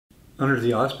Under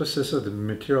the auspices of the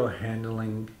material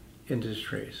handling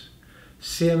industries,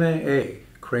 Cmaa,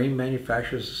 Crane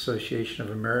Manufacturers Association of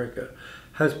America,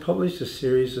 has published a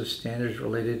series of standards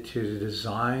related to the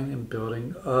design and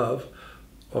building of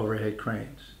overhead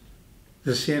cranes.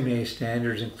 The Cmaa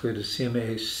standards include the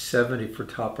Cmaa 70 for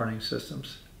top running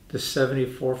systems, the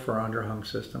 74 for underhung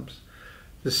systems,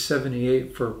 the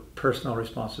 78 for personal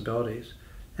responsibilities,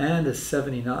 and the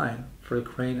 79 for the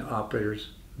crane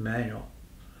operator's manual.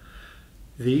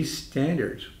 These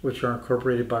standards, which are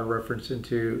incorporated by reference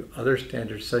into other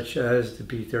standards such as the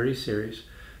B30 series,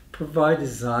 provide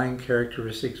design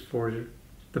characteristics for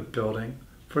the building,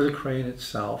 for the crane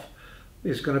itself.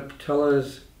 It's going to tell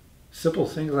us simple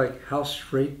things like how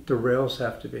straight the rails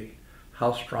have to be,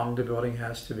 how strong the building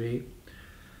has to be,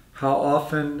 how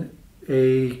often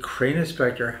a crane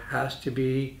inspector has to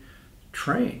be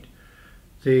trained,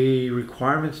 the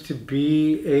requirements to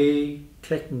be a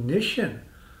technician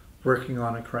working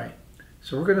on a crane.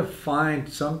 So we're going to find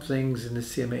some things in the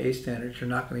Cmaa standards you're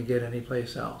not going to get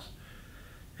anyplace else.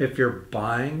 If you're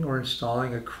buying or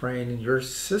installing a crane in your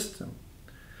system,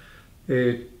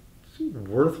 it's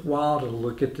worthwhile to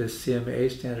look at the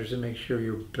Cmaa standards and make sure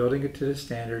you're building it to the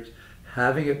standards,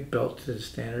 having it built to the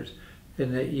standards,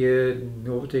 and that you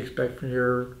know what to expect from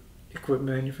your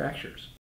equipment manufacturers.